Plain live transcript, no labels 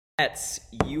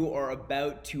You are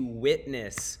about to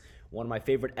witness one of my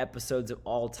favorite episodes of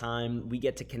all time. We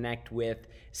get to connect with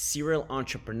serial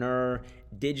entrepreneur,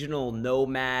 digital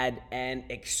nomad, and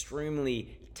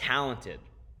extremely talented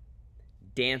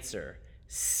dancer,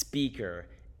 speaker,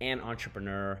 and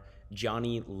entrepreneur,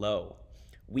 Johnny Lowe.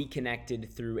 We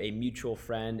connected through a mutual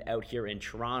friend out here in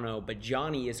Toronto, but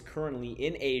Johnny is currently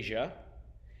in Asia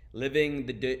living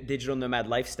the digital nomad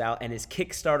lifestyle, and his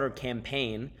Kickstarter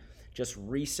campaign just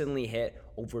recently hit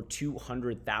over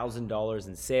 $200,000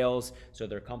 in sales. So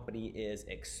their company is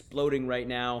exploding right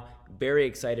now. Very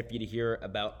excited for you to hear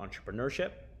about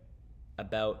entrepreneurship,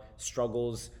 about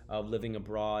struggles of living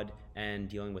abroad and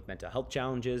dealing with mental health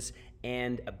challenges,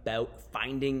 and about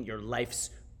finding your life's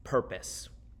purpose.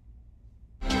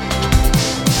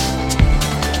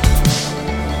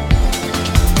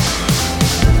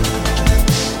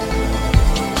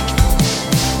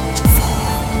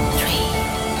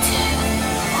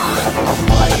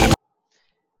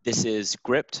 This is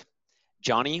Gripped.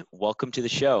 Johnny, welcome to the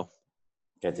show.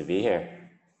 Good to be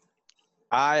here.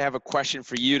 I have a question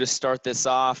for you to start this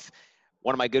off.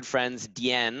 One of my good friends,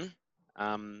 Dien,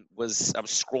 I was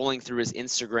scrolling through his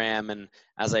Instagram, and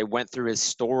as I went through his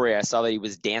story, I saw that he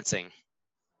was dancing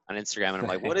on Instagram, and I'm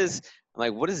like,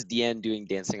 what is Dien doing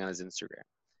dancing on his Instagram?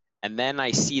 And then I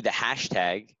see the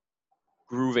hashtag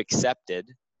Groove Accepted,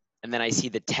 and then I see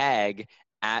the tag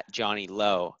at Johnny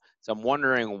Lowe. So I'm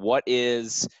wondering, what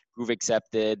is Groove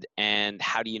Accepted, and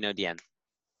how do you know Dien?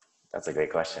 That's a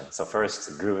great question. So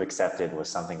first, Groove Accepted was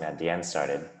something that Dien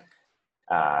started.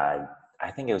 I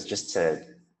think it was just to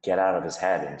get out of his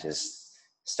head and just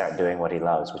start doing what he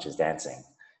loves, which is dancing.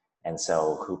 And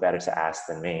so who better to ask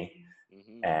than me?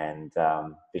 Mm-hmm. And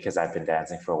because I've been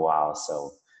dancing for a while,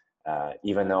 so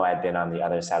even though I'd been on the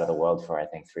other side of the world for, I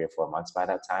think, 3 or 4 months by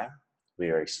that time, we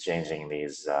were exchanging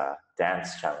these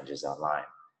dance challenges online.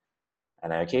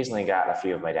 And I occasionally got a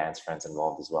few of my dance friends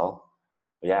involved as well.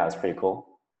 But yeah, it was pretty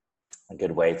cool. A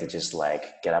good way to just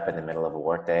like get up in the middle of a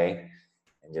work day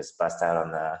and just bust out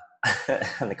on the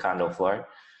on the condo floor.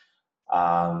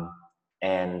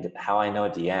 And how I know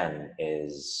Dien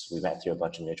is we met through a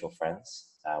bunch of mutual friends.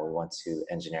 We went to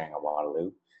engineering at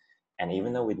Waterloo. And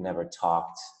even though we'd never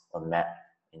talked or met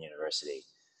in university,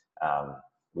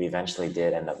 we eventually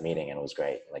did end up meeting, and it was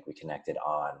great. Like, we connected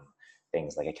on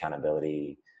things like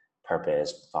accountability,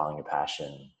 purpose, following your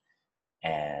passion,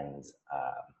 and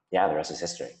yeah, the rest is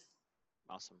history.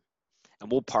 Awesome.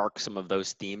 And we'll park some of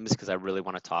those themes because I really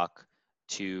want to talk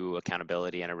to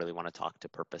accountability, and I really want to talk to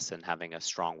purpose and having a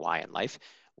strong why in life.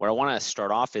 Where I want to start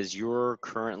off is you're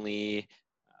currently,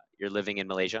 you're living in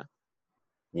Malaysia?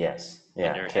 Yes.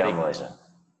 Yeah, KL, Malaysia.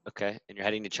 Okay. And you're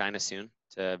heading to China soon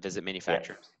to visit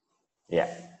manufacturers? Yeah.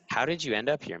 How did you end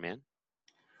up here, man?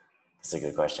 That's a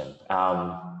good question.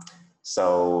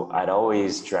 So I'd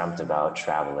always dreamt about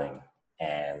traveling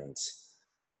and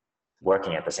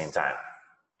working at the same time.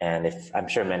 And I'm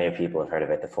sure many of people have heard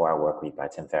of it, The 4-Hour Workweek by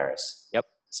Tim Ferriss. Yep.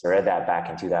 So I read that back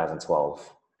in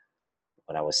 2012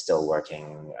 when I was still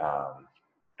working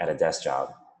at a desk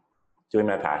job, doing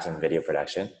my passion, video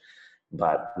production.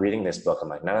 But reading this book, I'm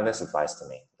like, none of this applies to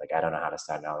me. Like, I don't know how to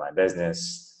start an online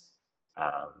business.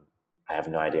 I have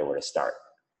no idea where to start.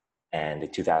 And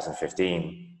in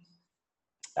 2015,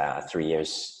 2 or 3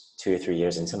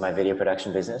 years into my video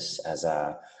production business as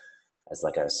a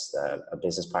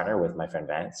business partner with my friend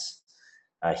Vance,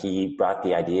 he brought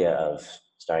the idea of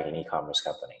starting an e-commerce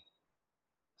company.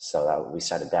 So that we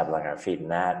started dabbling our feet in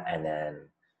that. And then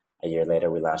a year later,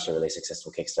 we launched a really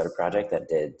successful Kickstarter project that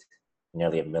did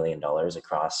nearly $1 million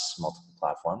across multiple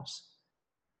platforms.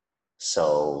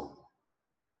 So,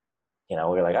 we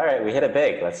were like, all right, we hit it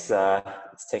big. Let's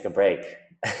take a break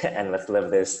and let's live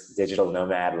this digital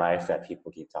nomad life that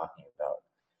people keep talking about.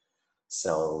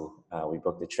 So we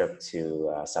booked a trip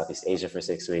to Southeast Asia for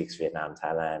 6 weeks, Vietnam,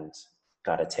 Thailand,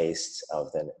 got a taste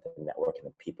of the network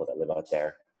and the people that live out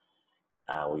there.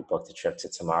 We booked a trip to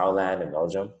Tomorrowland in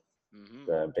Belgium, mm-hmm.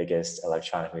 the biggest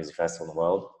electronic music festival in the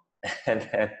world.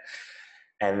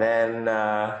 and then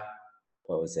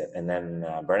what was it? And then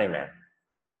Burning Man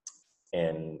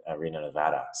in Reno,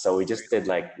 Nevada. So we just did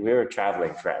we were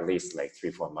traveling for at least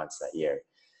 3-4 months that year.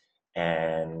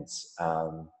 And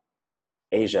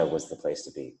Asia was the place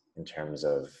to be in terms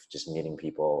of just meeting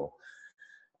people.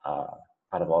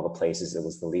 Out of all the places, it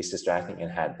was the least distracting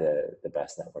and had the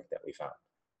best network that we found.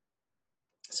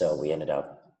 So we ended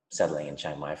up settling in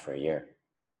Chiang Mai for a year.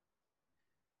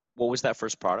 What was that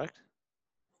first product?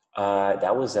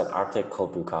 That was an Arctic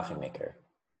cold brew coffee maker.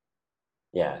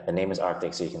 Yeah, the name is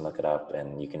Arctic, so you can look it up,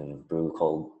 and you can brew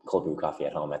cold brew coffee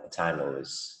at home. At the time, it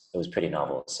was pretty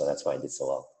novel, so that's why I did so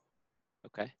well.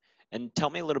 Okay. And tell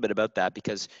me a little bit about that,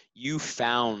 because you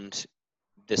found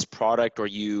this product, or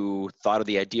you thought of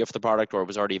the idea for the product, or it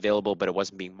was already available but it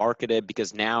wasn't being marketed,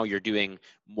 because now you're doing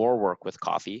more work with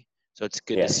coffee. So it's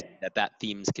good to Yeah, see that that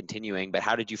theme's continuing. But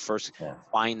how did you first yeah.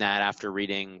 find that after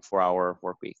reading 4 Hour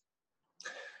Work Week?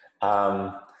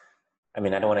 Um, I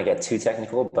mean, I don't want to get too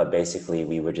technical, but basically,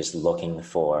 we were just looking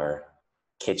for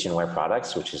kitchenware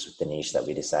products, which is the niche that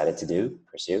we decided to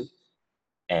pursue.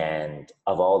 And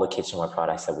of all the kitchenware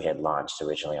products that we had launched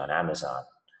originally on Amazon,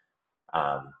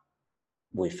 um,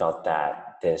 we felt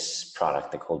that this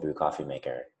product, the cold brew coffee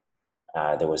maker,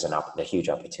 there was a huge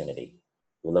opportunity.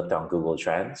 We looked on Google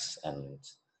Trends, and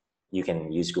you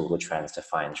can use Google Trends to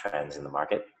find trends in the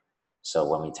market. So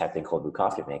when we typed in cold brew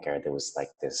coffee maker, there was like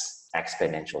this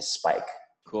exponential spike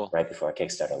Cool. right before our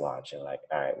Kickstarter launch. And like,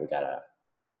 all right, we gotta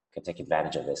take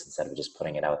advantage of this instead of just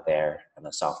putting it out there on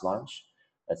a soft launch.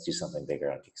 Let's do something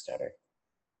bigger on Kickstarter.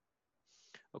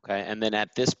 Okay. And then at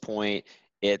this point,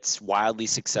 it's wildly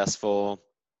successful.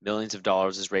 Millions of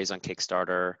dollars is raised on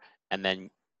Kickstarter. And then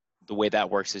the way that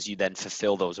works is you then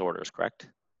fulfill those orders, correct?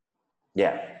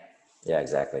 Yeah, yeah,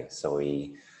 exactly. So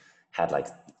we had like,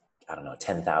 I don't know,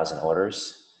 10,000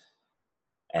 orders.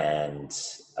 And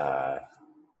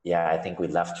yeah, I think we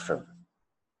left for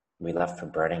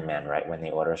Burning Man right when the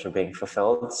orders were being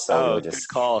fulfilled. So we Oh, were good just,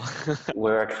 call.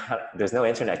 there's no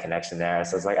internet connection there.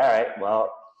 So it's like, all right,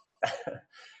 well,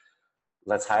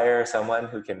 let's hire someone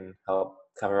who can help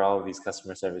cover all of these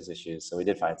customer service issues. So we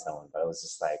did find someone, but it was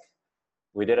just like,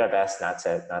 we did our best not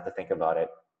to think about it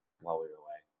while we were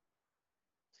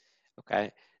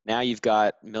Okay. Now you've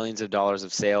got millions of dollars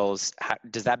of sales.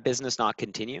 Does that business not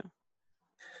continue?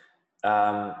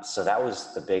 away. So that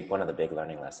was one of the big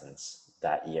learning lessons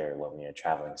that year when we were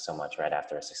traveling so much right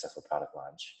after a successful product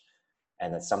launch.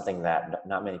 And it's something that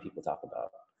not many people talk about,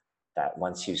 that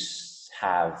once you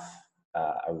have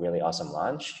a really awesome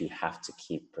launch, you have to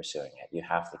keep pursuing it. You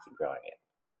have to keep growing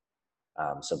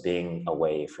it. So being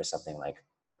away for something like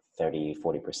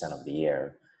 30-40% of the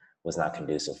year was not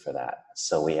conducive for that.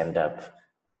 So we end up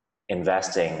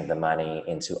investing the money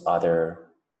into other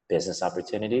business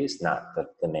opportunities, not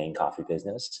the main coffee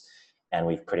business. And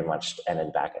we've pretty much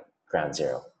ended back at ground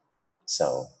zero.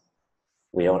 So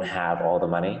we don't have all the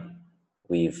money.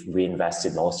 We've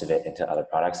reinvested most of it into other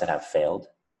products that have failed.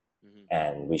 Mhm.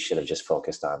 And we should have just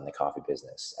focused on the coffee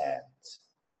business. And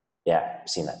yeah,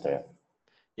 seen that through.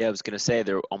 Yeah, I was going to say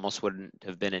there almost wouldn't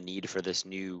have been a need for this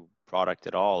new product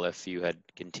at all if you had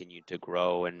continued to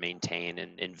grow and maintain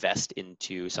and invest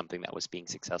into something that was being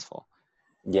successful.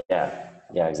 Yeah,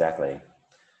 yeah, exactly.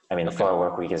 I mean, the Okay. 4 Hour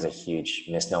Work Week is a huge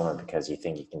misnomer because you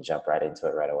think you can jump right into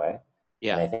it right away. And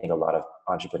Yeah, I think a lot of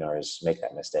entrepreneurs make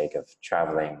that mistake of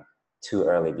traveling too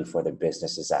early before their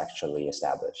business is actually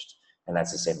established. And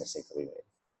that's the same mistake that we made.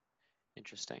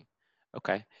 interesting.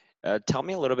 Okay. Tell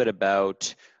me a little bit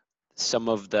about some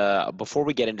of the, before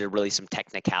we get into really some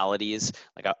technicalities,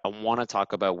 like I want to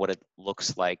talk about what it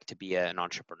looks like to be an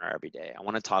entrepreneur every day. I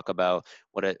want to talk about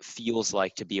what it feels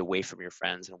like to be away from your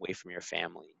friends and away from your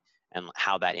family, and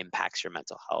how that impacts your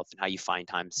mental health and how you find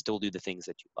time to still do the things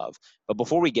that you love. But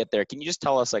before we get there, can you just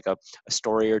tell us like a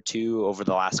story or two over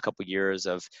the last couple of years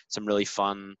of some really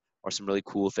fun or some really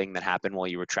cool thing that happened while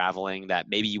you were traveling that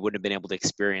maybe you wouldn't have been able to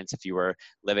experience if you were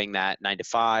living that 9 to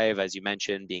 5, as you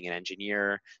mentioned, being an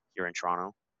engineer here in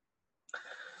Toronto?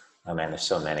 Oh man, there's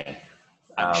so many.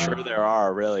 I'm sure Um, there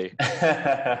are, really.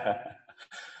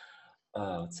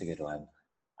 oh, it's a good one.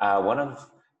 One of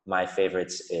my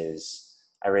favorites is,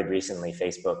 I read recently,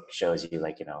 Facebook shows you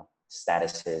like,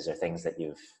 statuses or things that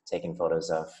you've taken photos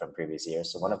of from previous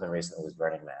years. So one of them recently was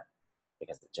Burning Man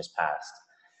because it just passed.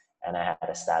 And I had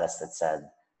a status that said,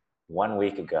 1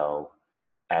 week ago,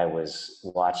 I was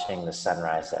watching the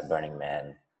sunrise at Burning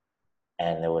Man,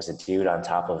 and there was a dude on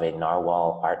top of a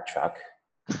narwhal art truck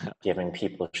giving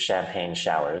people champagne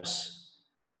showers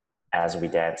as we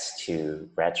danced to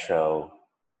retro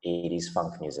 80s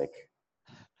funk music.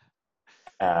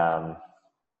 Um,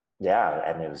 yeah,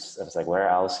 and it was like, where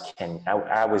else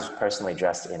I was personally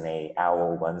dressed in a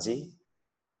owl onesie,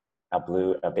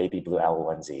 a baby blue owl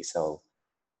onesie. So,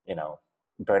 you know,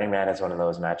 Burning Man is one of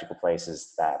those magical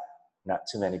places that not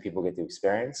too many people get to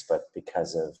experience, but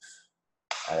because of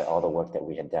all the work that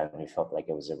we had done, we felt like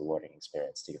it was a rewarding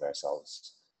experience to give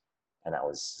ourselves. And that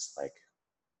was just like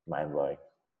mind blowing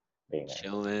being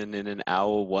Chilling in an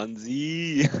owl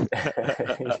onesie.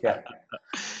 there. Yeah.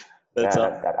 That's Yeah,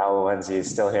 all. that owl onesie is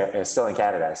still here. It's still in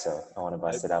Canada, so I want to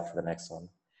bust it out for the next one.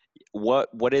 What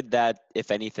did that,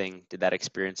 if anything, did that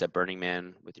experience at Burning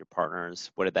Man with your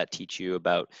partners, what did that teach you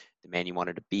about the man you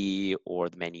wanted to be or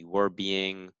the man you were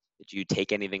being? Did you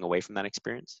take anything away from that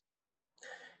experience?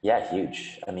 Yeah,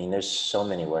 huge. I mean, there's so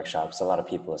many workshops. A lot of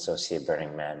people associate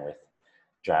Burning Man with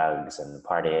drugs and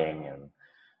partying and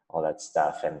all that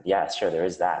stuff. And yeah, sure, there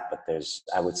is that, but there's,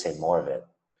 I would say more of it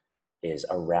is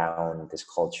around this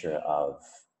culture of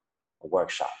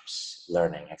workshops,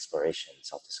 learning, exploration,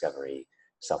 self-discovery,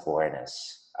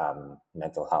 self-awareness,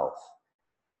 mental health.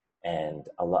 And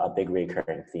a big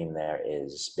recurring theme there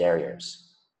is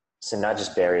barriers. So not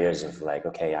just barriers of like,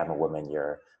 okay, I'm a woman,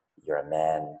 you're a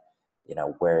man, you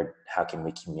know, how can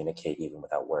we communicate even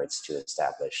without words to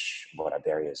establish what our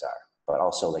barriers are, but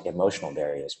also like emotional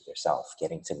barriers with yourself,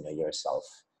 getting to know yourself,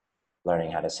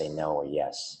 learning how to say no or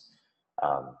yes.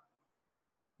 Um,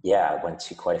 yeah, I went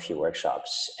to quite a few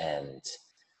workshops, and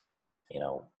you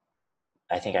know,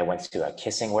 I think I went to a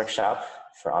kissing workshop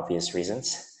for obvious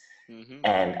reasons, Mm-hmm.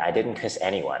 and I didn't kiss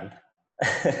anyone.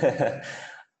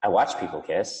 I watched people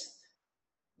kiss,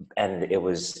 and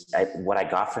what I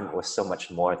got from it was so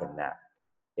much more than that.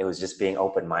 It was just being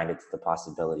open-minded to the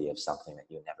possibility of something that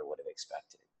you never would have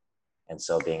expected. And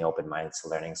so being open-minded to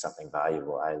learning something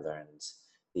valuable, I learned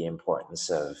the importance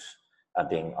of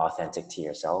being authentic to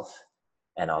yourself,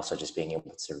 and also just being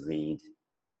able to read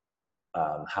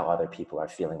how other people are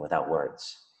feeling without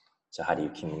words. So how do you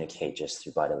communicate just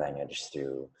through body language,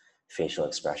 through facial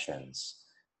expressions,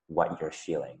 what you're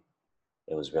feeling?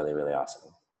 It was really, really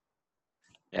awesome.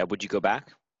 Yeah, would you go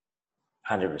back?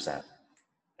 100%.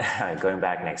 Going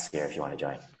back next year if you want to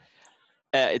join.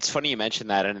 It's funny you mentioned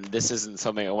that, and this isn't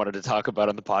something I wanted to talk about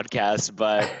on the podcast,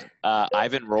 but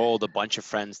I've enrolled a bunch of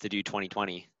friends to do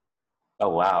 2020. Oh,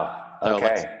 wow. So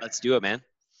Okay. let's do it, man.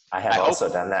 I have also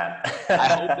done that. I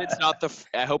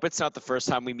hope it's not the first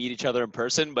time we meet each other in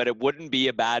person, but it wouldn't be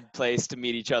a bad place to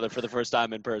meet each other for the first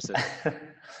time in person.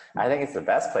 I think it's the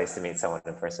best place to meet someone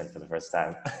in person for the first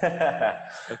time.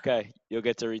 Okay, you'll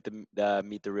get to meet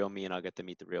the real me, and I'll get to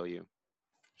meet the real you.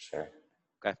 Sure.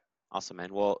 Okay, awesome,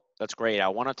 man. Well, that's great. I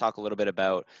want to talk a little bit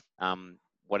about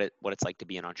what it's like to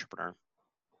be an entrepreneur.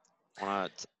 I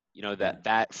want to,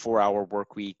 that 4-hour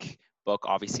work week book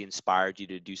obviously inspired you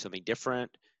to do something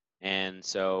different, and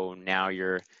so now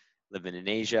you're living in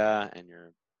Asia and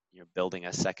you're building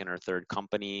a second or third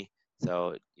company.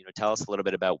 So tell us a little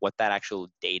bit about what that actual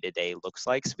day-to-day looks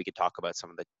like, so we could talk about some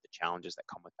of the challenges that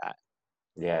come with that.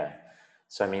 Yeah.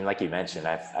 So, I mean, like you mentioned,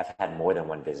 I've had more than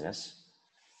one business.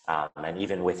 And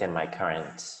even within my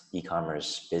current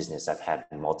e-commerce business, I've had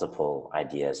multiple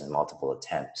ideas and multiple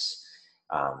attempts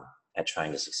at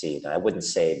trying to succeed. And I wouldn't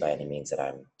say by any means that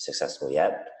I'm successful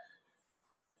yet.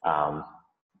 Um,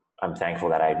 I'm thankful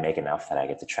that I make enough that I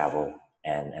get to travel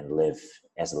and live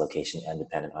as a location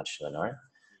independent entrepreneur.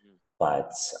 Mm-hmm.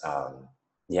 But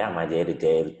yeah, my day to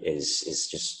day is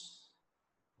just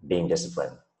being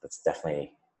disciplined. That's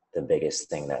definitely the biggest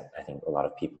thing that I think a lot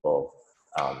of people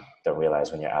don't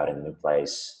realize when you're out in a new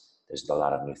place. There's a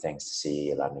lot of new things to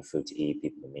see, a lot of new food to eat,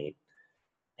 people to meet,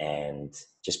 and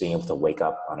just being able to wake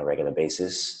up on a regular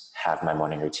basis, have my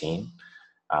morning routine,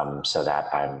 so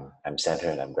that I'm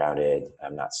centered, I'm grounded,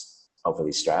 I'm not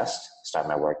overly stressed. Start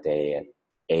my work day at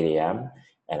 8 a.m.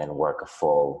 and then work a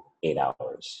full 8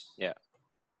 hours. Yeah.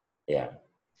 Yeah.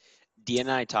 Dean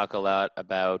and I talk a lot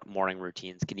about morning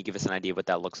routines. Can you give us an idea of what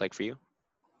that looks like for you?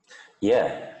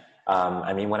 Yeah.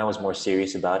 I mean, when I was more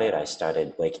serious about it, I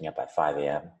started waking up at 5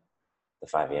 a.m., the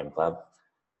 5 a.m. club.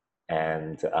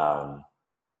 And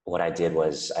what I did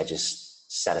was I just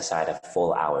set aside a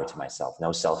full hour to myself.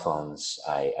 No cell phones.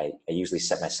 I usually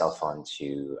set my cell phone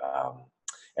to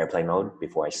airplane mode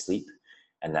before I sleep.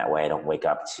 And that way I don't wake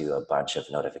up to a bunch of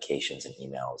notifications and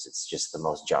emails. It's just the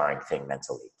most jarring thing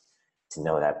mentally to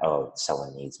know that, oh,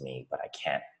 someone needs me, but I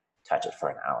can't touch it for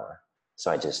an hour. So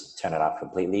I just turn it off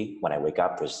completely. When I wake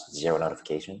up, there's 0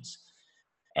 notifications.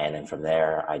 And then from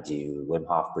there, I do Wim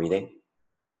Hof breathing.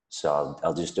 So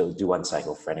I'll just do one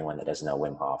cycle for anyone that doesn't know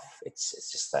Wim Hof.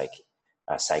 It's just like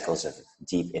cycles of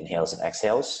deep inhales and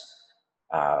exhales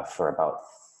for about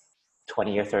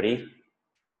 20 or 30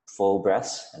 full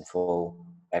breaths and full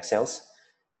exhales.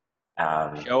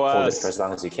 Hold it for as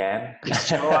long as you can.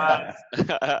 Show us.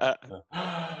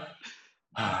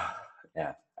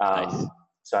 Yeah. Nice.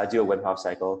 So I do a Wim Hof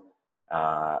cycle.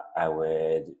 I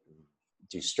would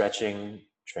do stretching,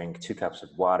 drink 2 cups of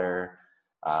water,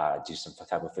 do some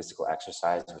type of physical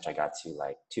exercise, which I got to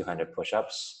like 200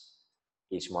 push-ups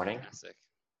each morning.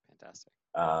 Fantastic.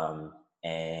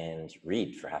 And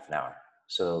read for half an hour.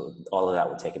 So all of that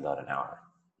would take about an hour.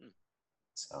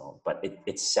 So, but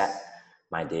it set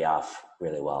my day off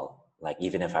really well. Like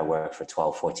even if I work for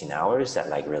 12, 14 hours, that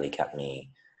like really kept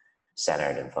me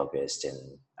centered and focused,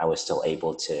 and I was still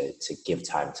able to give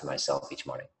time to myself each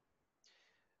morning.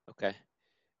 Okay.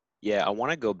 Yeah, I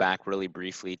want to go back really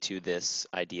briefly to this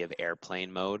idea of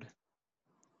airplane mode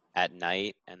at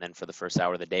night and then for the first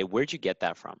hour of the day. Where'd you get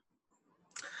that from?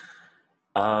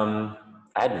 Um,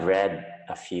 I'd read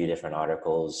a few different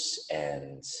articles,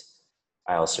 and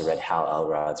I also read Hal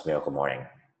Elrod's Miracle Morning,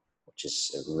 which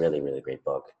is a really, really great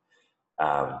book.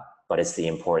 But it's the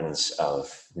importance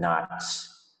of not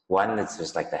one, it's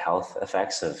just like the health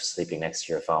effects of sleeping next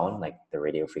to your phone, like the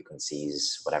radio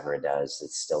frequencies, whatever it does,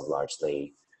 it's still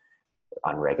largely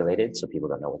unregulated, so people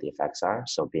don't know what the effects are.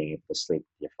 So being able to sleep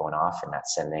with your phone off and not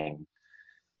sending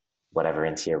whatever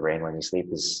into your brain when you sleep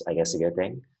is, I guess, a good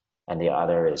thing. And the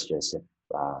other is just,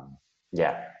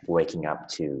 yeah, waking up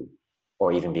to,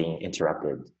 or even being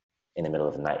interrupted in the middle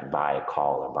of the night by a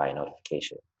call or by a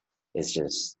notification. It's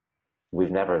just,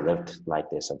 we've never lived like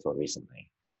this until recently.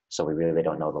 So we really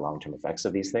don't know the long-term effects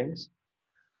of these things.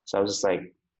 So I was just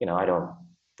like, I don't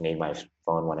need my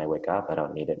phone when I wake up. I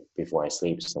don't need it before I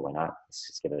sleep. So why not? Let's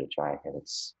just give it a try. And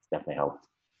it's definitely helped.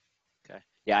 Okay.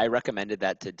 Yeah, I recommended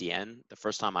that to Deanne. The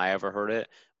first time I ever heard it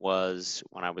was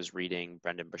when I was reading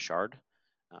Brendan Burchard,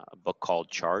 a book called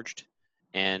Charged.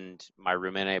 And my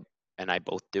roommate and I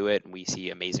both do it, and we see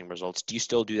amazing results. Do you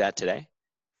still do that today?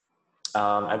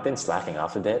 I've been slacking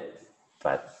off a bit,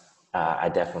 but I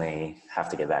definitely have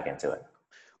to get back into it.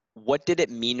 What did it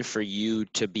mean for you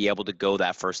to be able to go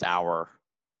that first hour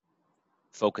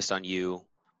focused on you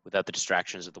without the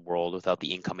distractions of the world, without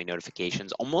the incoming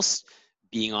notifications, almost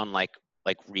being on like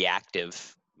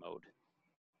reactive mode?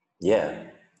 Yeah,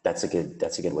 that's a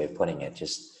good way of putting it.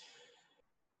 Just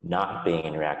not being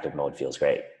in reactive mode feels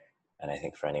great. And I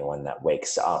think for anyone that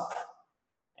wakes up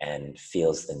and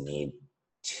feels the need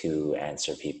to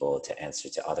answer people, to answer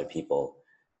to other people,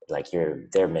 like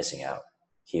they're missing out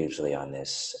hugely on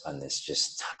this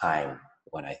just time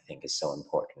when I think is so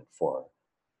important for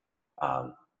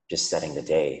just setting the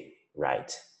day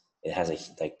right. It has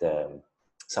like the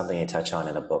something you touch on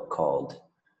in a book called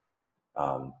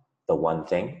The One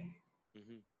Thing.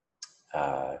 Mm-hmm.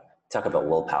 uh, Talk about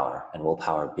willpower and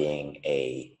willpower being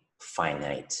a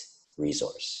finite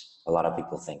resource. A lot of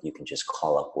people think you can just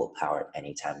call up willpower at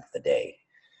any time of the day,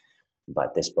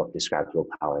 but this book describes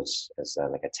willpower as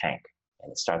like a tank,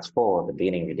 and it starts full at the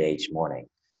beginning of your day each morning.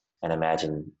 And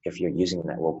imagine if you're using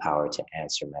that willpower to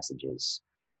answer messages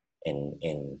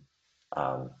in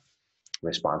um,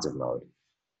 responsive mode,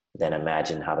 then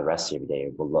imagine how the rest of your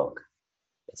day will look.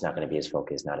 It's not going to be as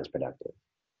focused, not as productive.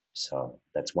 So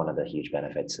that's one of the huge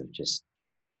benefits of just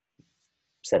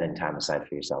setting time aside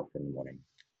for yourself in the morning.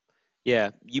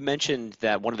 Yeah, you mentioned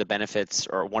that one of the benefits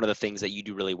or one of the things that you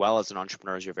do really well as an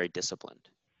entrepreneur is you're very disciplined.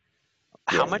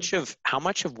 How Yeah,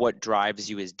 much of what drives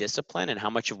you is discipline and how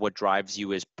much of what drives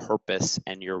you is purpose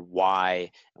and your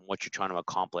why and what you're trying to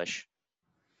accomplish?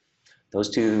 those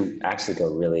two actually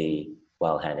go really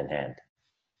well hand in hand.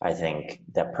 I think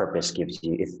that purpose gives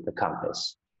you it's the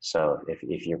compass. So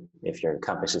if your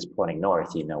compass is pointing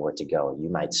north, you know where to go. You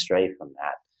might stray from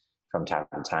that from time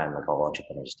to time, like all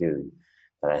entrepreneurs do.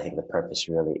 But I think the purpose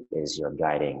really is your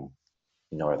guiding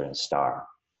northern star.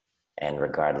 And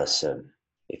regardless of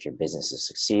if your business is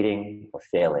succeeding or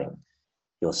failing,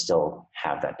 you'll still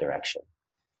have that direction.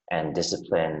 And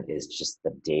discipline is just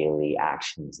the daily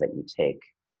actions that you take.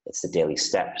 It's the daily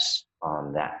steps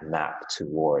on that map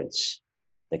towards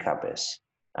the compass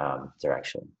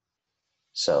direction.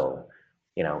 So,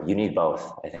 you need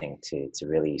both, I think, to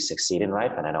really succeed in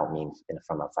life. And I don't mean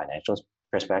from a financial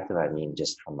perspective, I mean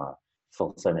just from a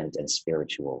fulfillment and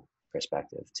spiritual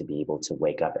perspective, to be able to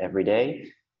wake up every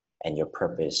day and your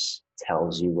purpose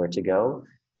tells you where to go.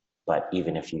 But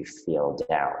even if you feel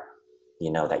down,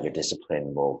 you know that your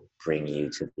discipline will bring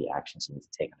you to the actions you need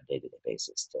to take on a day-to-day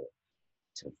basis to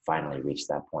finally reach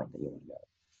that point that you want to go.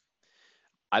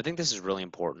 I think this is really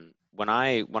important. When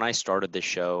I started this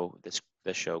show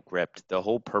Gripped, the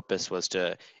whole purpose was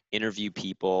to interview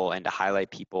people and to highlight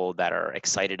people that are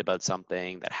excited about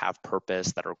something, that have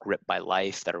purpose, that are gripped by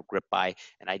life, that are gripped by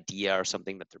an idea or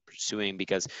something that they're pursuing.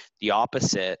 Because the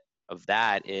opposite of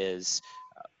that is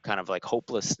kind of like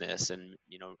hopelessness and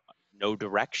no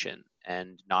direction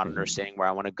and not Mm-hmm. understanding where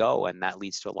I want to go, and that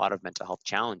leads to a lot of mental health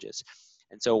challenges.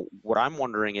 And so, what I'm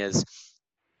wondering is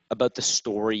about the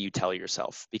story you tell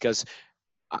yourself, because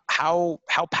how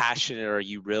passionate are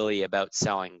you really about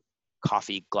selling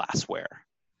coffee glassware,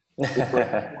 or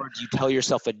do you tell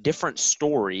yourself a different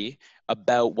story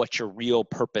about what your real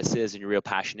purpose is and your real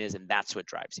passion is, and that's what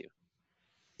drives you?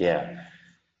 Yeah.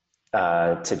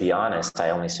 To be honest,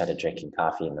 I only started drinking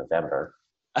coffee in November.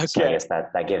 So I Okay. guess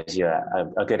that gives you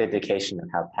a good indication of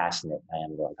how passionate I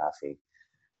am about coffee.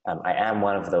 I am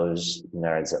one of those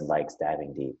nerds that likes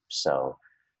diving deep. So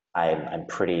I'm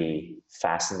pretty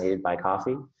fascinated by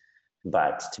coffee,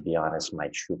 but to be honest, my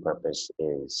true purpose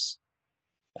is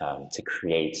to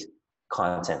create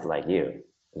content like you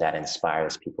that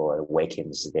inspires people,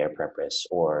 awakens their purpose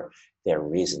or their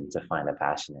reason to find a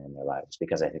passion in their lives.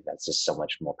 Because I think that's just so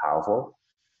much more powerful,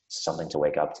 something to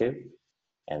wake up to.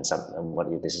 And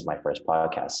this is my first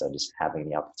podcast, so just having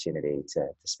the opportunity to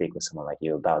speak with someone like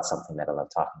you about something that I love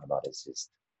talking about is just,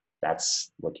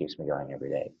 that's what keeps me going every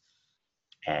day.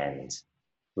 And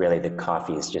really, the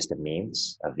coffee is just a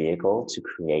means, a vehicle to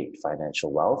create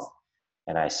financial wealth.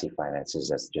 And I see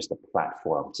finances as just a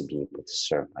platform to be able to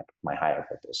serve my higher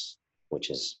purpose, which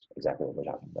is exactly what we're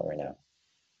talking about right now.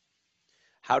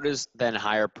 How does then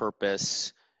higher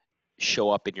purpose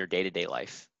show up in your day-to-day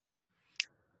life?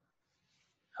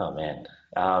 Oh man.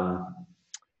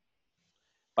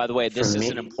 By the way, this is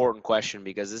an me, important question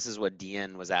because this is what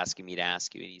Dean was asking me to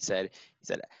ask you. And he said,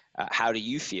 how do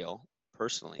you feel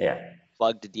personally? yeah.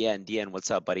 Plug to Dean. Dean,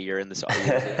 what's up, buddy? You're in this.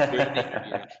 You're in the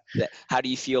interview. How do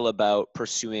you feel about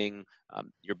pursuing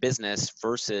your business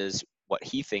versus what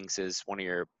he thinks is one of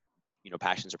your,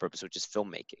 passions or purpose, which is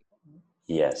filmmaking?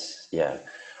 Yes. Yeah.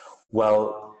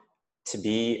 Well, to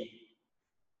be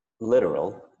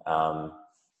literal,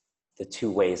 the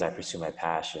two ways I pursue my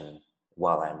passion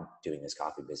while I'm doing this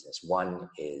coffee business. One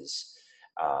is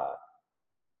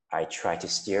I try to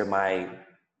steer my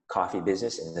coffee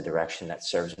business in the direction that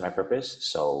serves my purpose.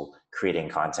 So creating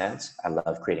content. I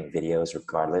love creating videos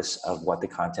regardless of what the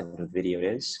content of the video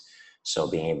is. So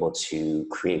being able to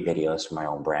create videos for my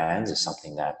own brands is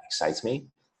something that excites me.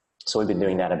 So we've been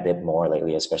doing that a bit more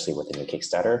lately, especially with the new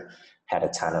Kickstarter. Had a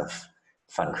ton of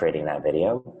fun creating that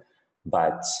video.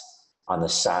 But on the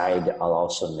side, I'll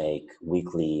also make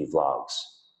weekly vlogs.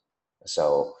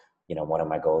 So, one of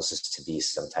my goals is to be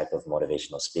some type of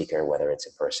motivational speaker, whether it's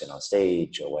in person on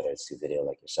stage or whether it's through video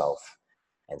like yourself.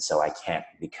 And so I can't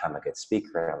become a good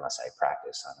speaker unless I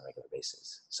practice on a regular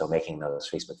basis. So making those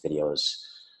Facebook videos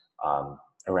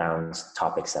around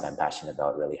topics that I'm passionate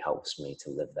about really helps me to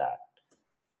live that.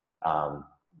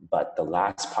 But the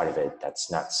last part of it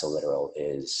that's not so literal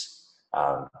is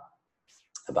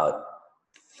about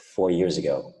 4 years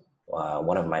ago,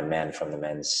 one of my men from the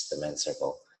men's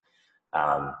circle,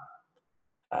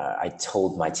 I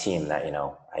told my team that,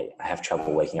 I have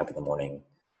trouble waking up in the morning.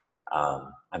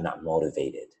 I'm not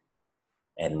motivated.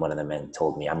 And one of the men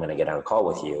told me, I'm going to get on a call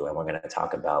with you and we're going to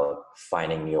talk about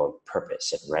finding your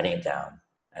purpose and writing it down.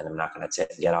 And I'm not going to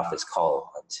get off this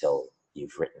call until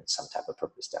you've written some type of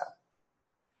purpose down.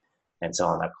 And so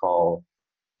on that call,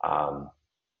 I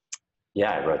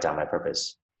wrote down my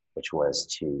purpose, which was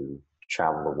to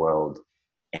travel the world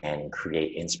and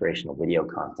create inspirational video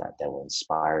content that will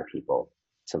inspire people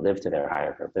to live to their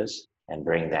higher purpose and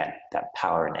bring that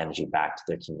power and energy back to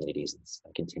their communities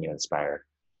and continue to inspire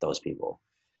those people.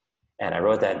 And I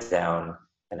wrote that down.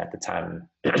 And at the time,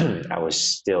 I was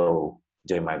still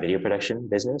doing my video production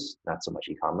business, not so much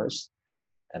e-commerce.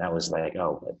 And I was like,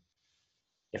 oh, but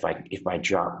if I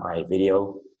drop my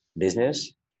video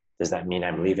business, does that mean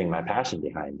I'm leaving my passion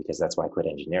behind? Because that's why I quit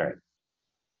engineering.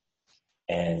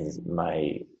 And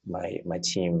my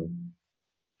team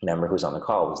member who's on the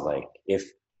call was like,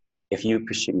 if you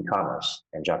pursue e-commerce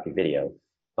and drop your video,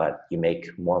 but you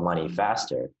make more money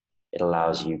faster, it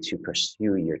allows you to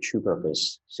pursue your true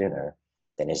purpose sooner,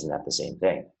 then isn't that the same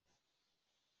thing?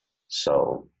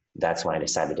 So that's when I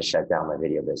decided to shut down my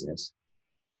video business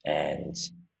and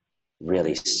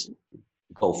really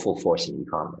go full force in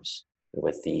e-commerce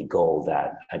with the goal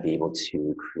that I'd be able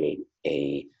to create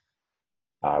a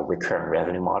recurring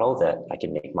revenue model that I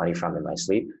can make money from in my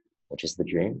sleep, which is the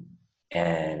dream,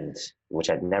 and which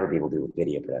I'd never be able to do with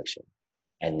video production.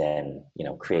 And then,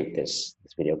 create this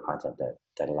video content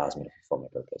that allows me to fulfill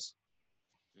my purpose.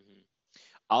 Mm-hmm.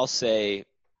 I'll say,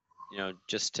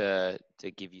 just to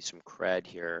give you some cred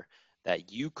here,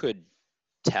 that you could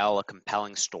tell a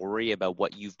compelling story about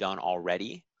what you've done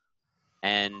already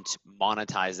and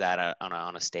monetize that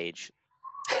on a stage.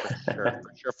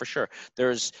 For sure.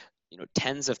 There's,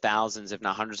 tens of thousands, if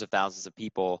not hundreds of thousands of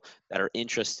people that are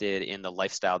interested in the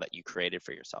lifestyle that you created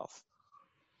for yourself.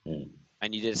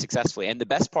 And you did it successfully. And the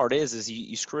best part is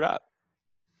you screwed up.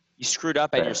 You screwed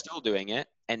up and you're still doing it.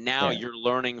 And now you're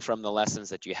learning from the lessons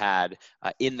that you had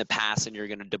in the past, and you're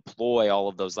going to deploy all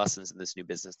of those lessons in this new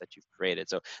business that you've created.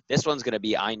 So this one's going to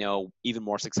be, I know, even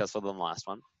more successful than the last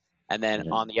one. And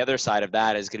then on the other side of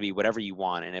that is going to be whatever you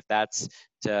want. And if that's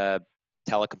to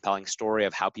tell a compelling story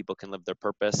of how people can live their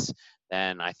purpose,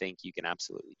 then I think you can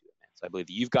absolutely do it, man. So I believe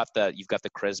you've got the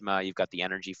charisma, you've got the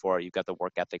energy for it, you've got the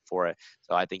work ethic for it.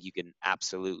 So I think you can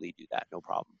absolutely do that, no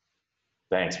problem.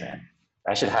 Thanks, man.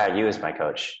 I should hire you as my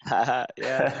coach.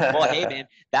 Yeah. Well, hey, man,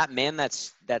 that man that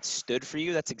stood for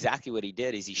you, that's exactly what he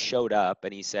did. Is he showed up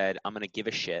and he said, "I'm gonna give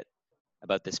a shit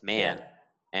about this Yeah. man,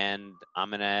 and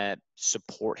I'm gonna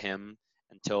support him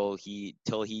until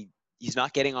he's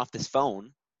not getting off this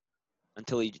phone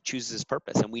until he chooses his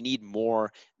purpose." And we need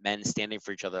more men standing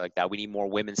for each other like that. We need more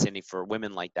women standing for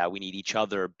women like that. We need each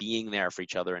other being there for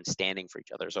each other and standing for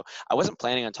each other. So I wasn't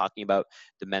planning on talking about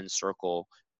the men's circle,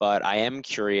 but I am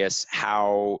curious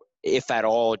how, if at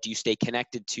all, do you stay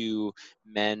connected to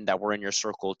men that were in your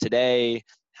circle today?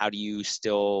 How do you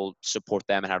still support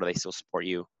them, and how do they still support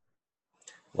you?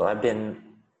 Well, I've been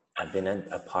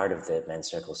a part of the men's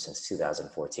circle since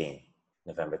 2014,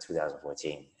 November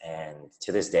 2014, and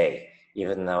to this day,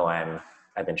 even though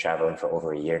I've been traveling for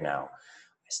over a year now,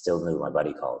 I still do my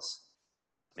buddy calls,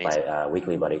 by Amazing.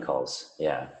 weekly buddy calls.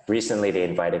 Yeah, recently they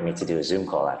invited me to do a Zoom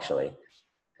call actually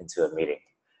into a meeting,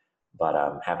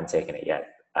 but haven't taken it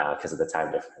yet because of the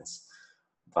time difference.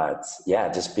 But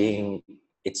yeah,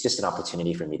 it's just an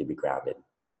opportunity for me to be grounded.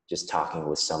 Just talking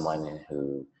with someone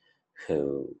who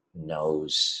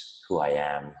knows who I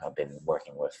am, I've been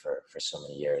working with for so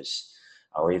many years,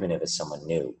 or even if it's someone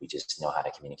new, we just know how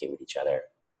to communicate with each other.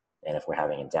 And if we're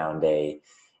having a down day,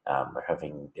 or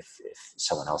if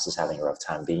someone else is having a rough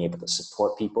time, being able to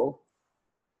support people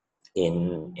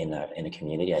in a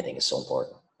community, I think is so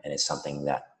important, and it's something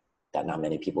that not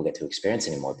many people get to experience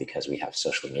anymore because we have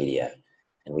social media,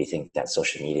 and we think that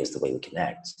social media is the way we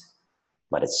connect.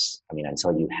 But I mean,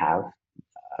 until you have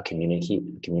a community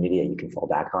that you can fall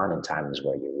back on in times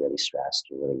where you're really stressed,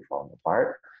 you're really falling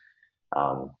apart.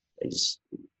 Um, it's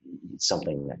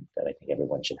something that I think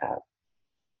everyone should have.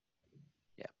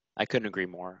 Yeah, I couldn't agree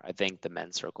more. I think the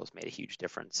men's circles made a huge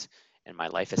difference in my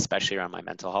life, especially around my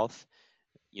mental health.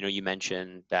 You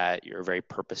mentioned that you're very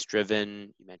purpose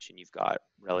driven. You mentioned you've got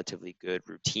relatively good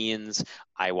routines.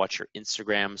 I watch your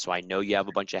Instagram, so I know you have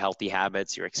a bunch of healthy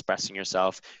habits. You're expressing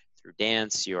yourself through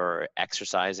dance, you're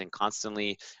exercising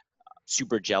constantly.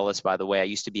 Super jealous, by the way. I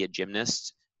used to be a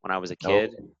gymnast when I was a kid,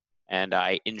 Oh, and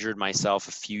I injured myself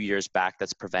a few years back.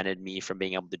 That's prevented me from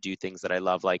being able to do things that I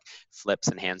love, like flips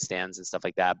and handstands and stuff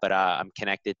like that. But I'm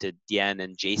connected to Dien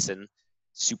and Jason,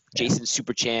 yeah. Jason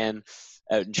Super Chan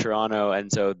out in Toronto,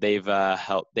 and so they've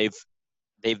helped.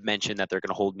 They've mentioned that they're going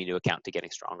to hold me to account to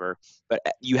getting stronger. But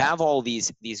you Yeah. have all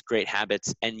these great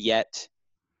habits, and yet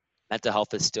mental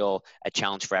health is still a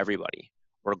challenge for everybody,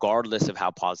 regardless of how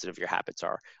positive your habits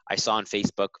are. I saw on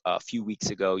Facebook a few weeks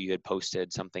ago you had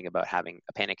posted something about having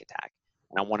a panic attack.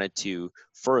 And I wanted to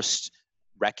first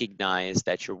recognize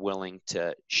that you're willing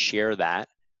to share that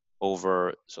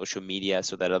over social media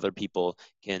so that other people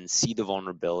can see the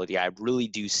vulnerability. I really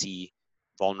do see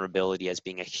vulnerability as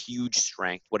being a huge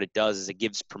strength. What it does is it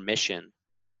gives permission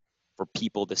for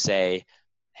people to say,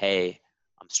 hey,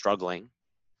 I'm struggling,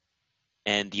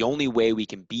 and the only way we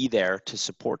can be there to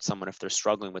support someone if they're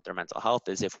struggling with their mental health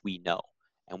is if we know.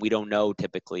 And we don't know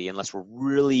typically, unless we're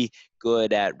really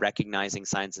good at recognizing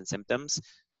signs and symptoms,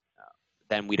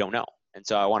 then we don't know. And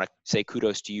so I want to say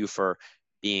kudos to you for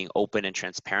being open and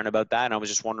transparent about that. And I was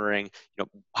just wondering,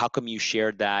 how come you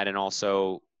shared that? And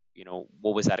also,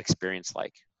 what was that experience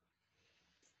like?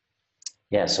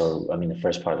 Yeah. So, I mean, the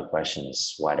first part of the question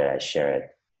is why did I share it?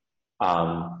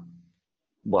 Um,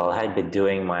 well, I had been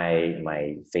doing my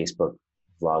Facebook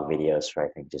vlog videos for I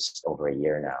think just over a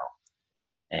year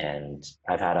now, and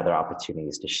I've had other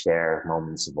opportunities to share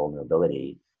moments of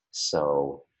vulnerability.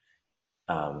 So,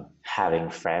 having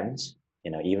friends,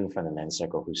 even from the men's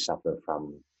circle who suffer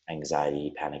from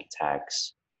anxiety, panic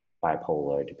attacks,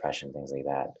 bipolar, depression, things like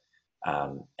that,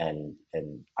 and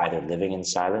either living in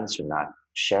silence or not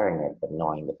sharing it, but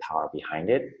knowing the power behind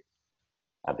it,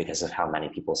 because of how many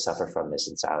people suffer from this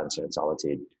in silence or in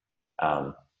solitude.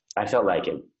 Um, I felt like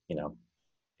it,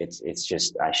 it's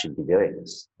just I should be doing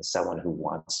this as someone who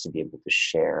wants to be able to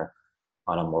share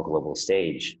on a more global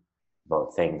stage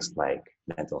about things like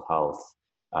mental health,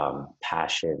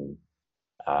 passion,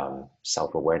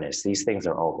 self-awareness. These things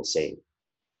are all the same.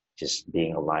 Just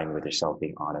being aligned with yourself,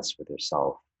 being honest with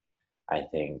yourself, I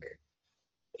think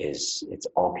it's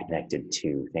all connected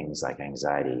to things like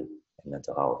anxiety and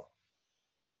mental health.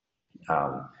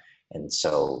 Um, and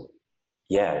so,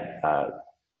 yeah,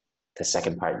 the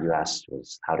second part you asked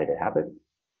was how did it happen?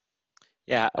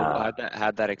 Yeah, Uh,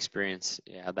 how'd that experience?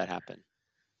 Yeah, how'd that happen?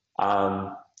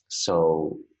 um,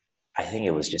 so I think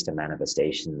it was just a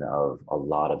manifestation of a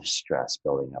lot of stress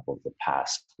building up over the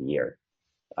past year.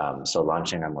 So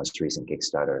launching our most recent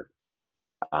Kickstarter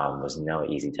was no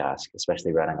easy task,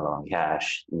 especially running low on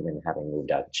cash, even having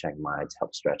moved out to Chiang Mai to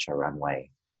help stretch our runway.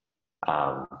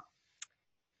 Um,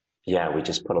 Yeah, we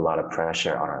just put a lot of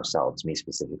pressure on ourselves, me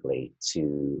specifically,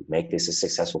 to make this a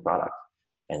successful product.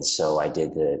 And so I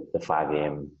did the 5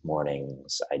 a.m.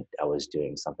 mornings. I was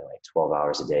doing something like 12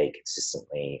 hours a day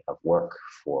consistently of work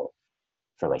for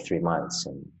like 3 months.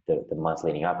 And the month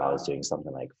leading up, I was doing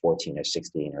something like 14 or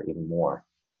 16 or even more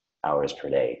hours per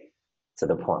day, to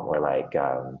the point where like,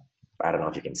 I don't know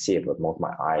if you can see it, but both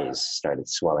my eyes started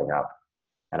swelling up.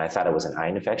 And I thought it was an eye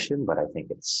infection, but I think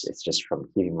it's just from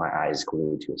keeping my eyes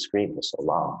glued to a screen for so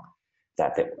long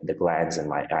that the glands in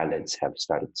my eyelids have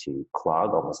started to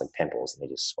clog, almost like pimples, and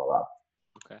they just swell up.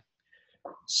 Okay.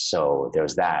 So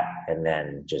there's that, and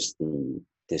then just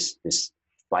this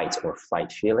fight or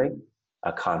flight feeling,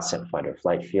 a constant fight or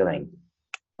flight feeling,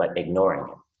 but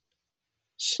ignoring it.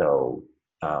 So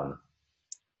um,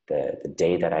 the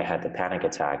day that I had the panic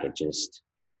attack, it just,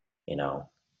 you know,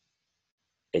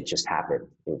 it just happened.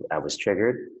 I was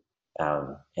triggered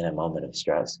in a moment of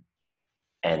stress,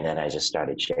 and then I just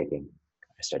started shaking.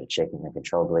 I started shaking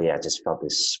uncontrollably. I just felt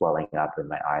this swelling up in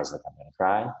my eyes, like I'm going to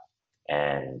cry,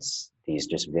 and these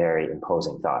just very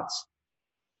imposing thoughts.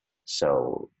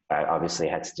 So I obviously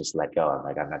had to just let go. I'm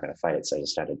like, I'm not going to fight it. So I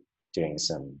just started doing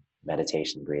some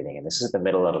meditation breathing. And this is the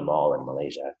middle of the mall in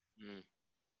Malaysia. Mm.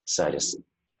 So I just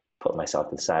put myself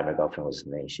to the side. My girlfriend was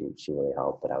with me. She really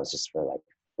helped. But I was just for like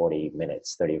 40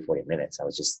 minutes, 30 or 40 minutes, I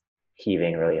was just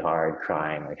heaving really hard,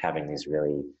 crying, like having these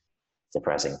really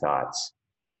depressing thoughts.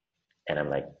 And I'm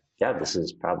like, yeah, this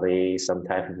is probably some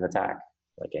type of attack,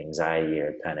 like anxiety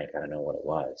or panic. I don't know what it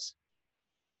was.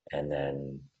 And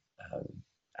then um,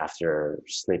 after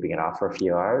sleeping it off for a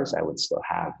few hours, I would still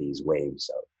have these waves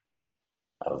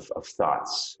of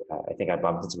thoughts. I think I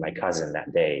bumped into my cousin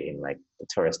that day in like the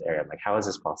tourist area. I'm like, how is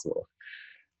this possible?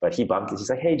 But he bumped it. He's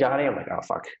like, hey, Johnny. I'm like, oh,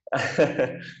 fuck.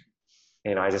 I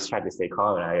just tried to stay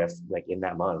calm. And I have, like, in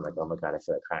that moment, I'm like, oh my God, I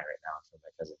feel like crying right now for my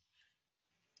cousin.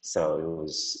 So it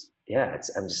was, yeah,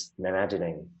 I'm just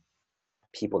imagining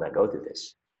people that go through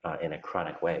this in a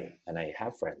chronic way. And I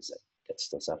have friends that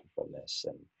still suffer from this.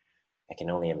 And I can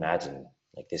only imagine,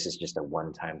 like, this is just a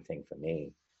one-time thing for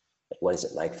me. Like, what is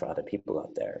it like for other people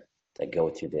out there that go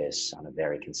through this on a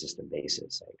very consistent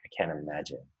basis? I can't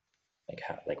imagine like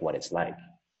how, like what it's like.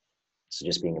 So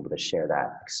just being able to share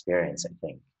that experience, I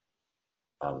think,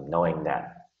 knowing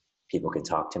that people can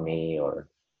talk to me, or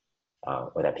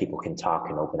that people can talk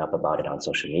and open up about it on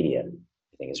social media,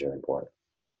 I think is really important.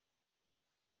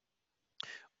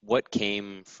 What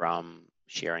came from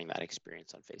sharing that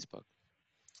experience on Facebook?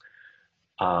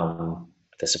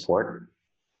 The support.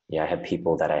 Yeah, I had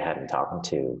people that I hadn't talked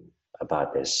to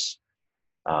about this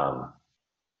um,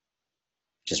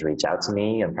 just reach out to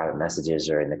me in private messages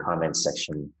or in the comments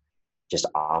section, just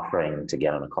offering to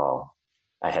get on a call.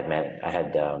 I had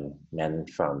men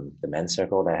from the men's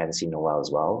circle that I hadn't seen in a while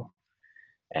as well,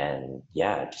 and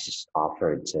yeah, just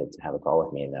offered to have a call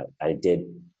with me, and I did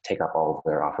take up all of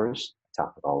their offers,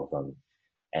 talked with all of them,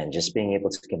 and just being able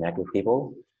to connect with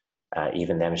people,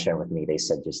 even them sharing with me, they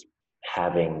said just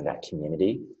having that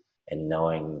community and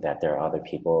knowing that there are other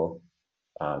people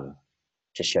um,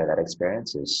 to share that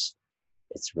experience is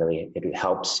it's really it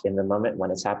helps in the moment when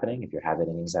it's happening if you're having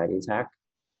an anxiety attack,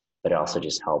 but it also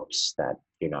just helps that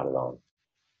you're not alone.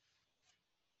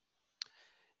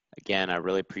 Again, I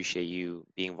really appreciate you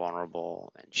being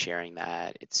vulnerable and sharing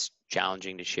that. It's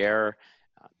challenging to share.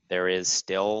 There is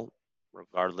still,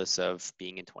 regardless of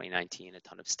being in 2019, a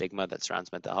ton of stigma that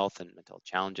surrounds mental health and mental health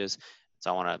challenges.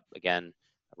 So I want to, again,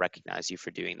 recognize you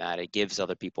for doing that. It gives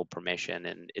other people permission.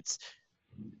 And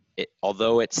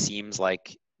although it seems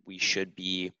like we should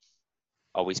be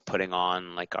always putting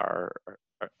on like our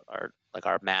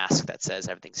mask that says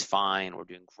everything's fine, we're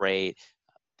doing great,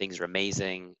 things are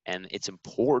amazing, and it's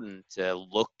important to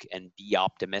look and be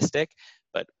optimistic.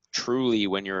 But truly,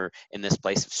 when you're in this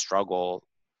place of struggle,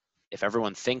 if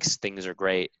everyone thinks things are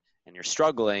great and you're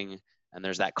struggling and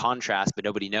there's that contrast but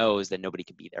nobody knows, then nobody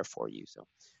can be there for you. So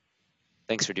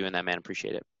thanks for doing that, man.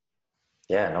 Appreciate it.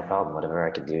 Yeah, no problem. Whatever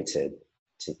I could do to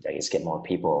I guess get more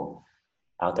people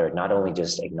out there, not only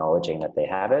just acknowledging that they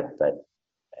have it, but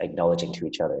acknowledging to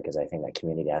each other, because I think that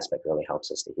community aspect really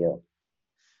helps us to heal.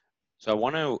 So I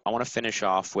want to finish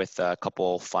off with a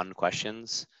couple fun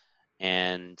questions.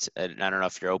 And I don't know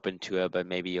if you're open to it, but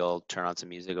maybe you'll turn on some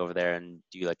music over there and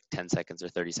do like 10 seconds or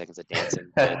 30 seconds of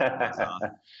dancing to kick us off.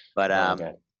 But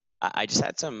Okay. I just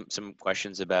had some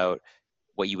questions about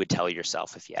what you would tell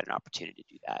yourself if you had an opportunity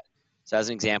to do that. So as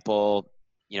an example,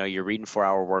 you're reading 4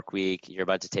 Hour Work Week, you're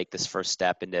about to take this first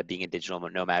step into being a digital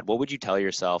nomad. What would you tell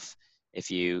yourself if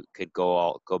you could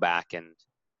go back and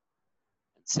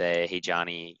say, hey,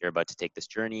 Johnny, you're about to take this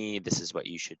journey. This is what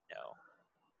you should know.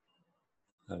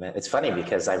 Oh, man. It's funny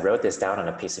because I wrote this down on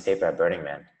a piece of paper at Burning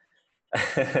Man.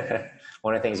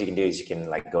 One of the things you can do is you can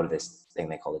like go to this thing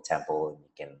they call the temple, and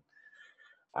you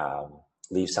can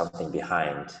leave something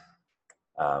behind.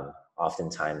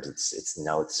 Oftentimes it's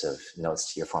notes to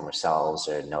your former selves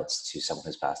or notes to someone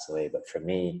who's passed away. But for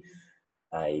me,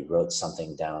 I wrote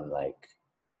something down like,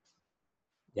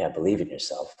 yeah, believe in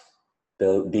yourself.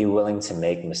 Be willing to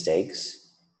make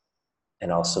mistakes,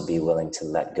 and also be willing to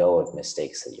let go of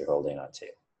mistakes that you're holding on to.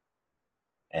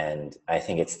 And I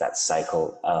think it's that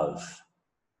cycle of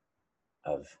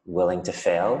willing to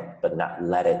fail, but not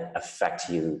let it affect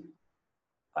you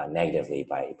negatively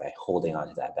by holding on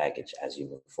to that baggage as you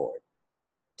move forward.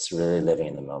 It's really living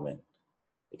in the moment,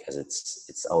 because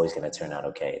it's always going to turn out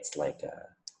okay. It's like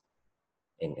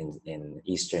in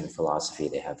Eastern philosophy,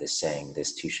 they have this saying,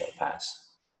 "This too shall pass."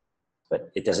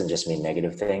 But it doesn't just mean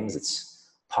negative things.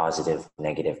 It's positive,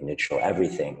 negative, neutral.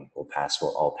 Everything will pass.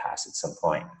 We'll all pass at some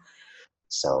point.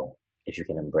 So if you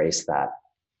can embrace that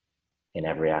in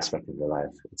every aspect of your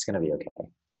life, it's going to be okay.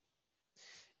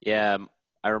 Yeah,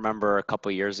 I remember a couple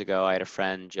of years ago, I had a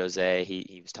friend, Jose,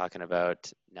 he was talking about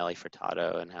Nelly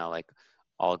Furtado and how like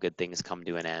all good things come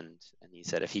to an end. And he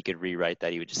said if he could rewrite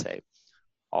that, he would just say,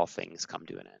 all things come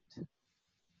to an end.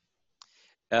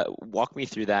 Walk me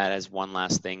through that as one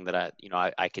last thing that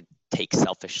I could take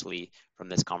selfishly from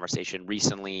this conversation.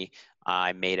 Recently,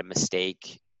 I made a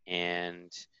mistake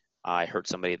and I hurt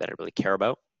somebody that I really care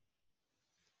about.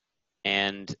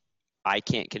 And I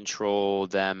can't control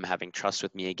them having trust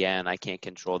with me again. I can't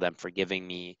control them forgiving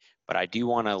me, but I do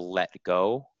want to let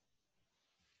go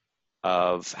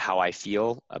of how I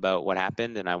feel about what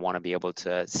happened. And I want to be able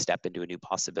to step into a new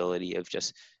possibility of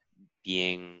just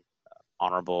being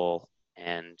honorable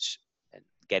and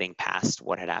getting past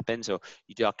what had happened. So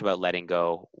you talked about letting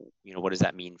go. What does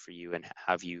that mean for you, and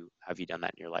have you done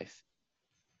that in your life?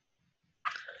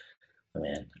 Oh,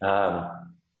 man.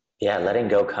 Yeah, letting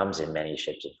go comes in many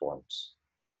shapes and forms.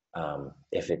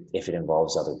 If it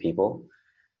involves other people,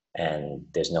 and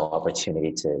there's no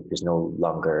opportunity there's no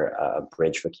longer a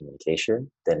bridge for communication,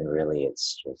 then really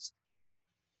it's just,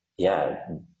 yeah,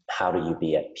 how do you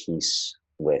be at peace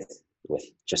with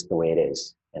just the way it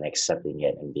is, and accepting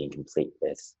it, and being complete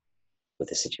with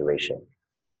the situation.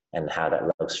 And how that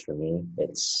looks for me,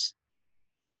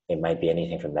 it might be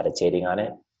anything from meditating on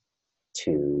it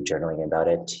to journaling about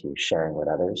it to sharing with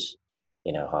others,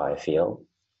 how I feel.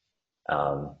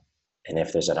 And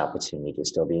if there's an opportunity to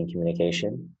still be in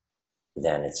communication,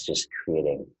 then it's just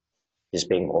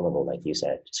being vulnerable, like you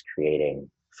said, just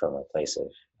creating from a place of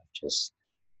just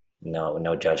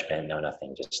no judgment, no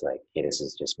nothing, just like, hey, this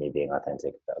is just me being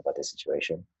authentic about the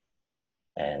situation.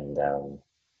 And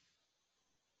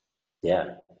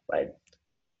yeah, like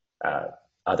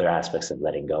other aspects of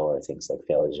letting go are things like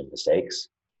failures and mistakes.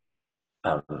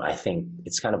 I think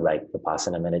it's kind of like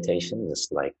Vipassana meditation,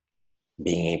 just like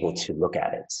being able to look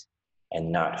at it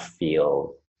and not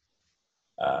feel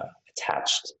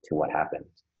attached to what happened.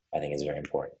 I think is very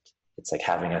important. It's like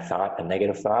having a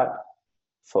negative thought,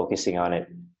 focusing on it,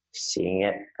 seeing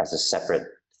it as a separate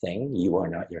thing. You are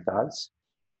not your thoughts,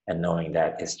 and knowing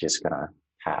that it's just gonna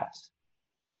pass.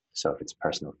 So if it's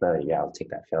personal failure, yeah, I'll take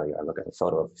that failure. I look at a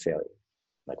photo of failure,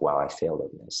 like, wow, I failed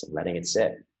at this, and letting it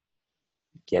sit,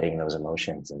 getting those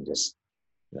emotions, and just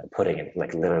putting it,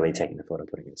 like literally taking the photo,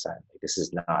 putting it aside. Like, this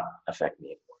does not affect me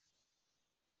anymore.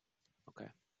 Okay,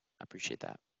 I appreciate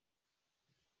that.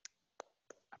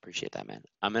 Man.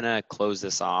 I'm going to close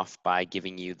this off by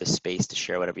giving you the space to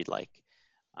share whatever you'd like.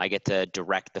 I get to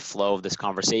direct the flow of this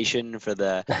conversation for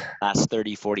the last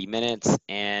 30, 40 minutes.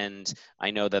 And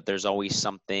I know that there's always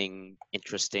something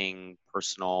interesting,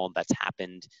 personal that's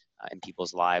happened in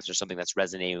people's lives, or something that's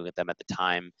resonating with them at the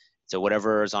time. So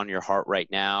whatever is on your heart right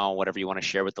now, whatever you want to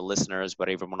share with the listeners,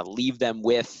 whatever you want to leave them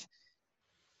with,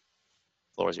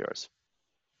 the floor is yours.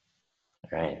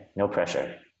 All right. No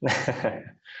pressure.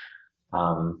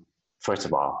 First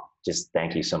of all, just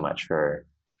thank you so much for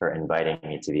inviting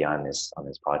me to be on this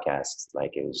podcast.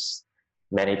 Like, it was,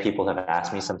 many people have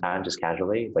asked me sometimes just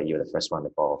casually, but you're the first one to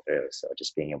follow through. So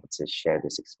just being able to share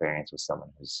this experience with someone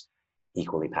who's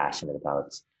equally passionate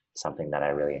about something that I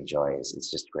really enjoy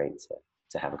it's just great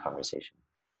to have a conversation.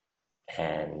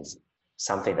 And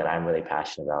something that I'm really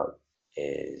passionate about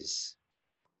is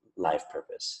life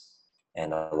purpose.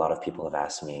 And a lot of people have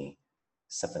asked me,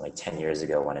 something like 10 years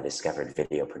ago when I discovered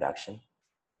video production,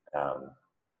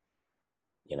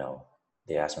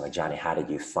 they asked me, like, Johnny, how did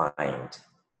you find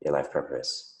your life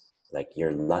purpose? Like,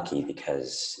 you're lucky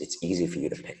because it's easy for you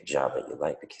to pick a job that you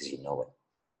like, because you know what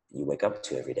you wake up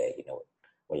to every day, you know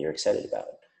what you're excited about.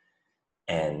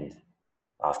 And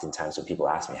oftentimes when people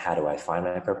ask me, how do I find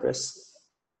my purpose?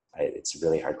 It's a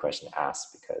really hard question to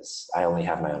ask because I only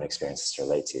have my own experiences to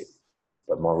relate to.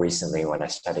 But more recently, when I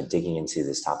started digging into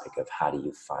this topic of how do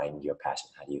you find your passion,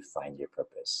 how do you find your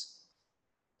purpose,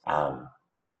 I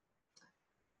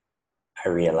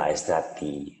realized that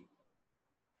the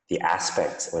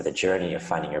aspect or the journey of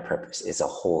finding your purpose is a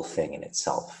whole thing in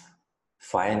itself.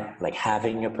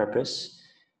 Having your purpose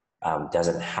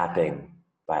doesn't happen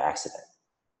by accident.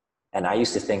 And I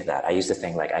used to think that. I used to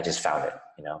think like I just found it,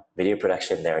 video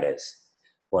production, there it is.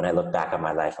 When I look back on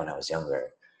my life when I was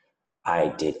younger, I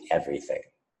did everything.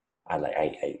 I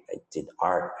did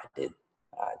art, I did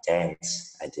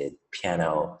dance, I did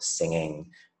piano,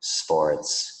 singing,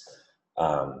 sports.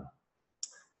 I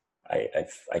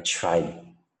tried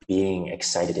being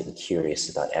excited and curious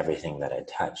about everything that I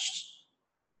touched.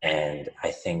 And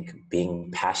I think being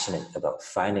passionate about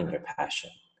finding your passion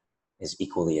is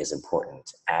equally as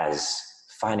important as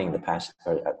finding the passion,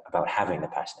 or about having the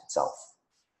passion itself.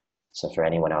 So for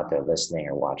anyone out there listening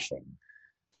or watching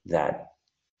that,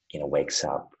 wakes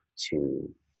up to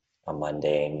a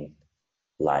mundane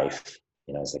life,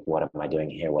 it's like, what am I doing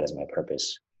here? What is my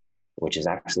purpose? Which is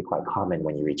actually quite common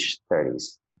when you reach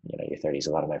 30s. Your 30s,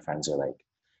 a lot of my friends are like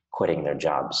quitting their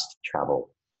jobs to travel,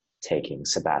 taking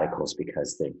sabbaticals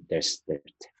because they're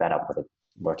fed up with it,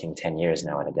 working 10 years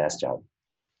now in a desk job.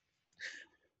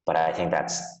 But I think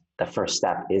that's the first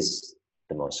step is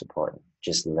the most important.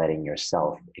 Just letting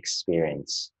yourself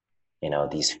experience,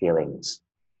 these feelings,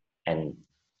 and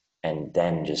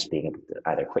then just being able to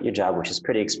either quit your job, which is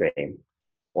pretty extreme,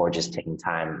 or just taking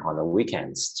time on the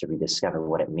weekends to rediscover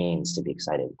what it means to be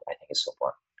excited, I think is so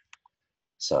important.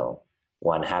 So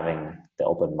one, having the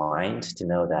open mind to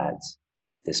know that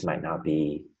this might not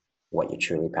be what you're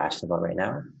truly passionate about right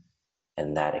now,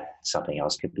 and that something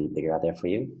else could be bigger out there for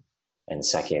you. And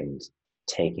second,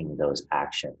 taking those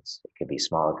actions. It could be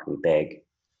small, it could be big,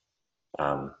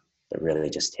 but really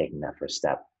just taking that first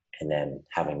step, and then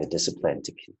having the discipline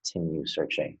to continue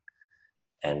searching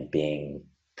and being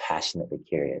passionately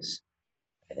curious,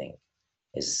 I think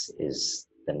is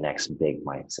the next big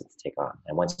mindset to take on.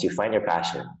 And once you find your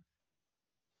passion,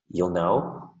 you'll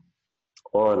know,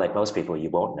 or like most people, you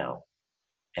won't know.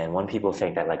 And when people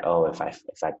think that like, oh, if I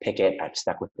pick it, I'm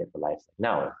stuck with it for life.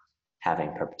 No,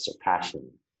 having purpose or passion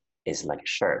is like a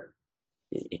shirt.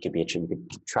 It could be you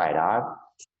could try it on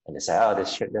and decide, oh,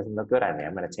 this shirt doesn't look good on me.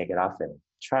 I'm going to take it off and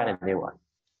try a new one,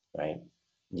 right?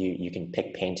 You can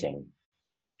pick painting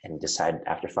and decide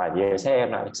after 5 years, hey, I'm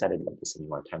not excited about this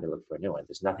anymore. Time to look for a new one.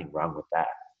 There's nothing wrong with that.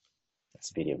 That's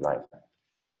the beauty of life.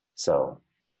 So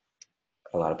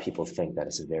a lot of people think that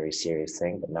it's a very serious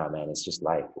thing, but no, man, it's just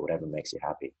life. Whatever makes you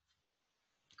happy,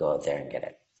 go out there and get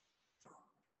it.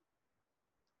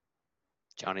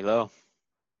 Johnny Lowe,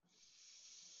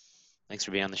 thanks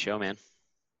for being on the show, man.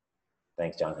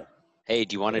 Thanks, Jonathan. Hey,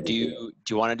 do you want to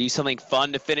do something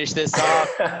fun to finish this off?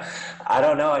 I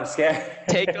don't know. I'm scared.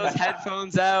 Take those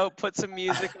headphones out, put some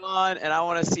music on, and I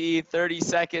want to see 30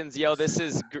 seconds. Yo, this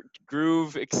is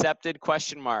groove accepted ?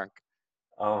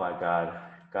 Oh my God.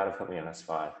 Gotta put me on a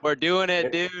spot. We're doing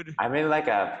it, dude. I'm in like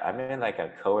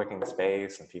a co-working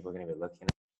space and people are gonna be looking.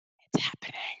 It's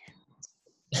happening.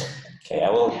 Okay, I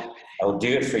will do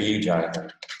it for you,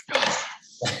 Jonathan.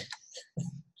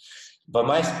 But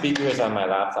my speakers on my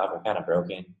laptop are kind of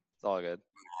broken. It's all good.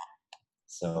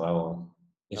 So I will.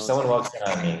 If someone walks in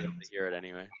on me, to hear it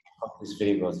anyway. Hope this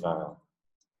video goes viral.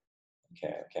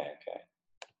 Okay.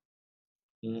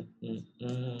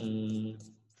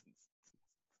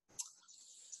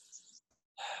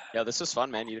 Yeah, this was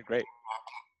fun, man. You did great.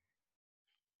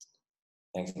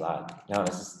 Thanks a lot. No,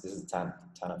 this is a ton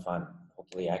of fun.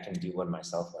 Hopefully, I can do one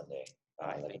myself one day.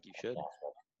 I think you should.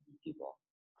 People.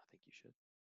 I think you should,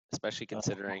 especially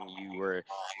considering you were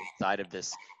inside of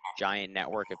this giant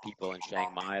network of people in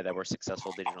Chiang Mai that were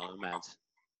successful digital nomads.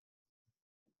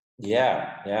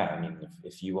 Yeah. I mean,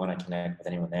 if you want to connect with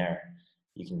anyone there,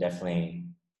 you can definitely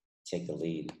take the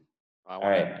lead. All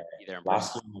right,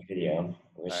 last video.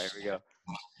 All right, here we go.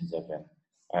 Open.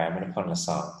 All right, I'm gonna put on a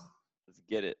song. Let's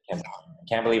get it. I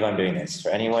can't believe I'm doing this. For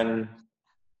anyone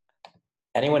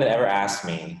that ever asked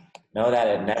me, know that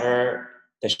it never,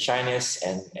 the shyness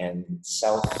and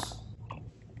self,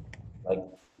 like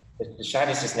the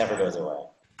shyness just never goes away.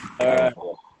 All right,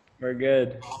 we're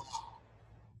good.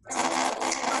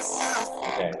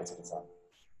 Okay, let's put this on.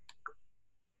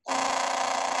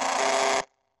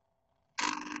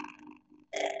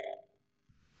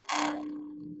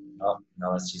 Oh,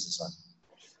 no, let's use this one.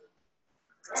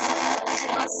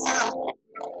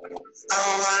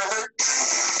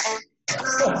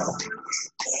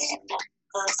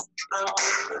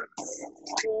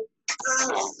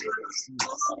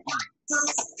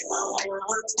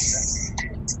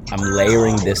 I'm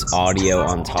layering this audio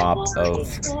on top of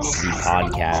the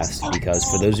podcast because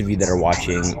for those of you that are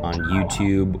watching on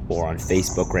YouTube or on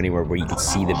Facebook or anywhere where you can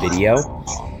see the video,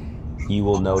 you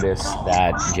will notice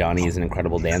that Johnny is an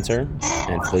incredible dancer.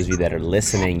 And for those of you that are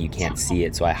listening, you can't see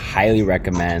it. So I highly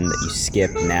recommend that you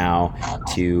skip now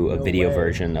to a video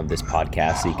version of this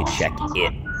podcast so you can check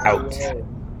it out.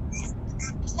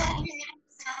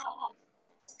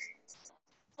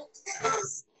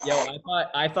 Yo,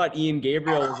 I thought Ian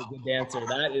Gabriel was a good dancer.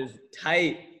 That is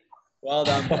tight. Well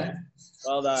done.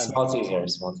 Well done. Small teaser.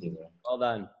 Well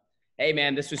done. Hey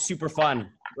man, this was super fun.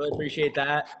 Really appreciate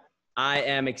that. I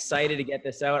am excited to get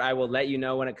this out. I will let you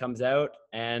know when it comes out,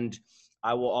 and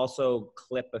I will also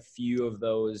clip a few of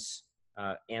those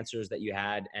answers that you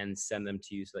had and send them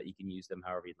to you so that you can use them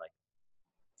however you'd like.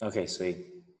 Okay, sweet.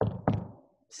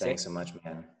 Thanks so much,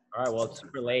 man. All right, well, it's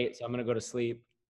super late, so I'm going to go to sleep.